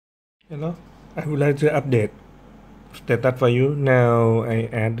Hello, I would like to update status for you. Now I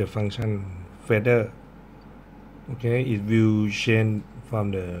add the function feather. Okay, it will change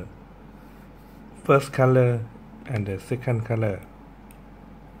from the first color and the second color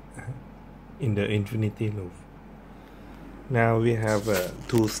in the infinity loop. Now we have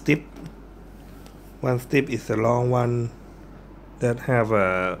two steps. One step is a long one that have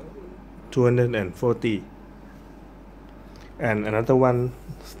 240, and another one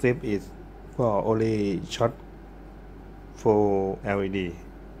step is for only short for LED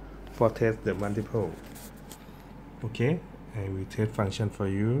for test the multiple. Okay, I will test function for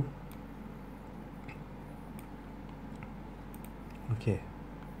you. Okay,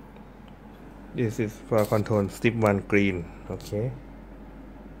 this is for control step 1 green. Okay,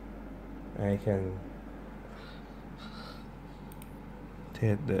 I can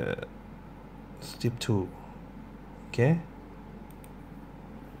test the step 2. Okay,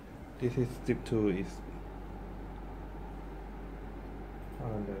 this is step 2 is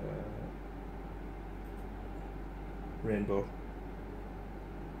on the rainbow.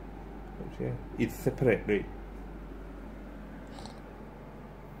 Okay, it's separately.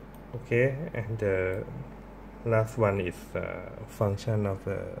 Okay, and the last one is function of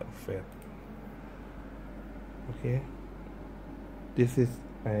the fed. Okay, this is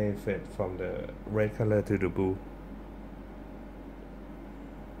I fed from the red color to the blue.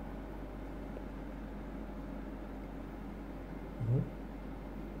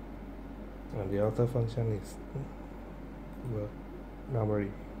 And the other function is work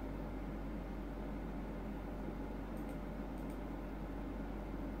normally.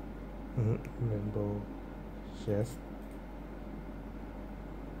 Rainbow chest.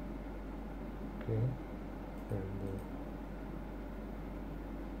 Okay, rainbow.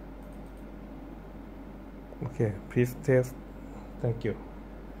 Okay, please test. Thank you.